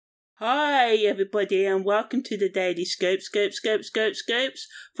Hi everybody and welcome to the Daily Scopes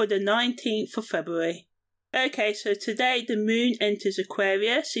for the 19th of February. Okay, so today the moon enters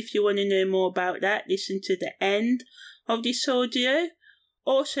Aquarius. If you want to know more about that, listen to the end of this audio.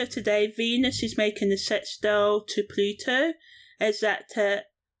 Also today Venus is making a sextile to Pluto as at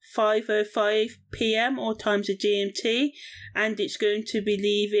 5:05 p.m. all times of GMT, and it's going to be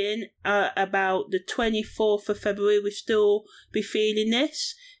leaving about the 24th of February. We'll still be feeling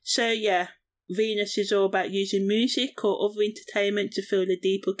this. So yeah, Venus is all about using music or other entertainment to feel a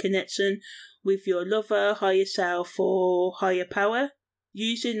deeper connection with your lover, higher self or higher power.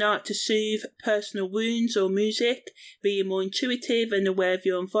 Using art to soothe personal wounds or music, being more intuitive and aware of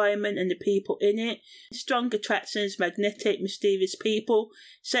your environment and the people in it. Strong attractions, magnetic, mysterious people,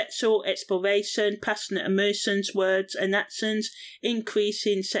 sexual exploration, passionate emotions, words and actions,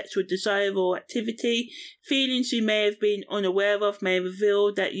 increasing sexual desire or activity. Feelings you may have been unaware of may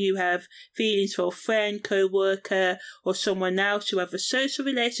reveal that you have feelings for a friend, co-worker or someone else. You have a social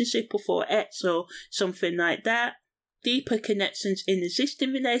relationship or for ex or something like that. Deeper connections in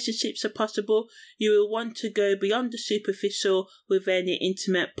existing relationships are possible. You will want to go beyond the superficial with any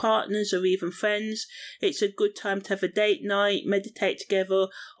intimate partners or even friends. It's a good time to have a date night, meditate together,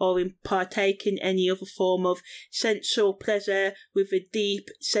 or partake in any other form of sensual pleasure with a deep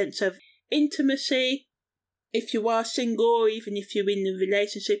sense of intimacy. If you are single or even if you're in a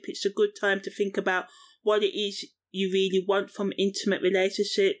relationship, it's a good time to think about what it is you really want from intimate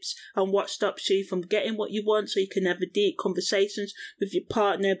relationships and what stops you from getting what you want, so you can have a deep conversations with your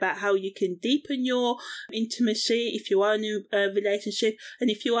partner about how you can deepen your intimacy if you are in a relationship. And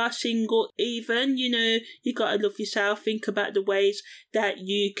if you are single, even, you gotta love yourself. Think about the ways that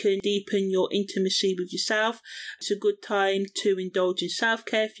you can deepen your intimacy with yourself. It's a good time to indulge in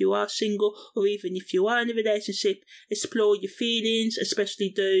self-care if you are single, or even if you are in a relationship. Explore your feelings,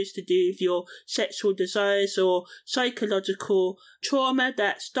 especially those to do with your sexual desires or psychological trauma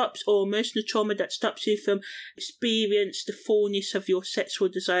that stops, or emotional trauma that stops you from experience the fullness of your sexual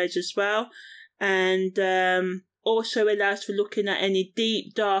desires as well. And also allows for looking at any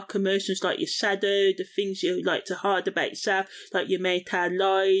deep, dark emotions like your shadow, the things you like to hide about yourself, like you may tell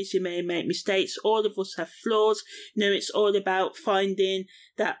lies, you may make mistakes. All of us have flaws. It's all about finding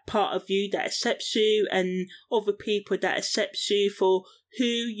that part of you that accepts you and other people that accepts you for who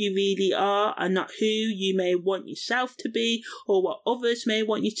you really are and not who you may want yourself to be or what others may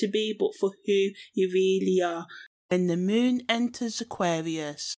want you to be, but for who you really are. When the moon enters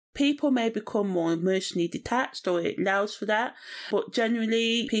Aquarius, people may become more emotionally detached, or it allows for that, but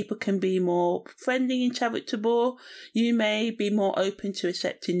generally people can be more friendly and charitable. You may be more open to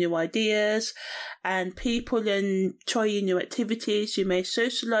accepting new ideas and people and trying new activities. You may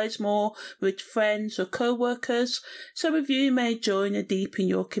socialise more with friends or co-workers. Some of you may join and deepen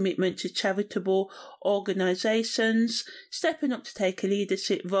your commitment to charitable organisations, stepping up to take a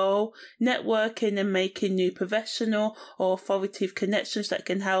leadership role, networking and making new professional or authoritative connections that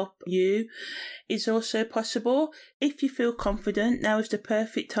can help you is also possible. If you feel confident, now is the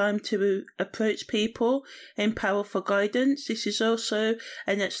perfect time to approach people in power for guidance. This is also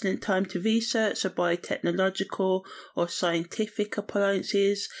an excellent time to research or buy technological or scientific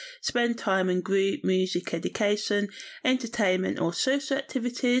appliances, spend time in group, music, education, entertainment or social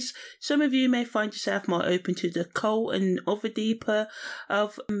activities. Some of you may find yourself more open to the occult and other deeper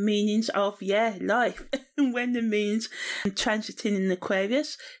of meanings of life. When the moon's transiting in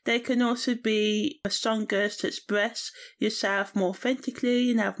Aquarius, they can also be a strong urge to express yourself more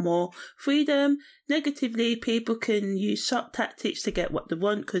authentically and have more freedom. Negatively, people can use soft tactics to get what they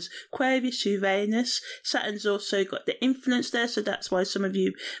want, because Aquarius, Uranus, Saturn's also got the influence there, so that's why some of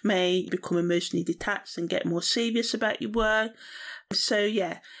you may become emotionally detached and get more serious about your work. So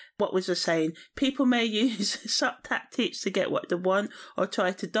what was I saying? People may use soft tactics to get what they want or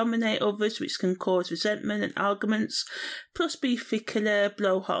try to dominate others, which can cause resentment and arguments. Plus be fickler,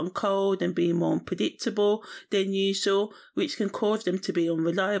 blow hot and cold and be more unpredictable than usual, which can cause them to be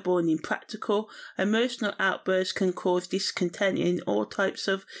unreliable and impractical. Emotional outbursts can cause discontent in all types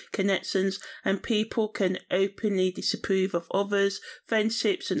of connections, and people can openly disapprove of others,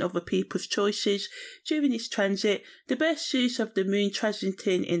 friendships and other people's choices. During this transit, the best use of the moon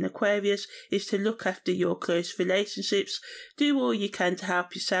transiting in Aquarius is to look after your close relationships. Do all you can to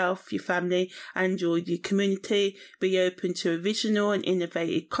help yourself, your family and your community. Be open to original and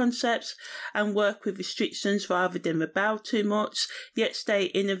innovative concepts and work with restrictions rather than rebel too much, yet stay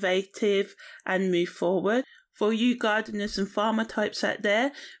innovative and move forward. For you gardeners and farmer types out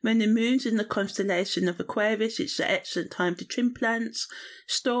there, when the moon's in the constellation of Aquarius, it's an excellent time to trim plants,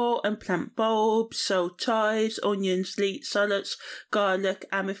 store and plant bulbs, sow chives, onions, leeks, shallots, garlic,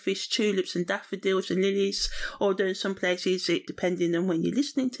 amethyst, tulips and daffodils and lilies. Although in some places, depending on when you're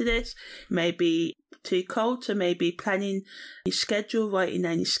listening to this, it may be too cold, so maybe planning your schedule, writing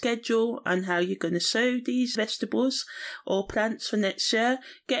down your schedule and how you're going to sow these vegetables or plants for next year,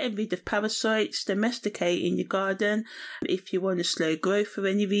 getting rid of parasites, domesticating your garden. If you want a slow growth for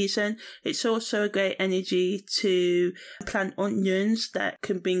any reason, it's also a great energy to plant onions that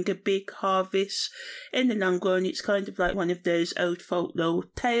can bring a big harvest in the long run. It's kind of like one of those old folklore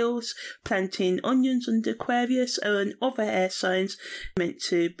tales, planting onions under Aquarius and other air signs meant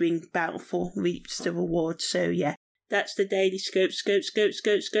to bring bountiful reaps the reward. So yeah, that's the daily scopes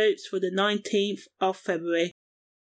for the 19th of February.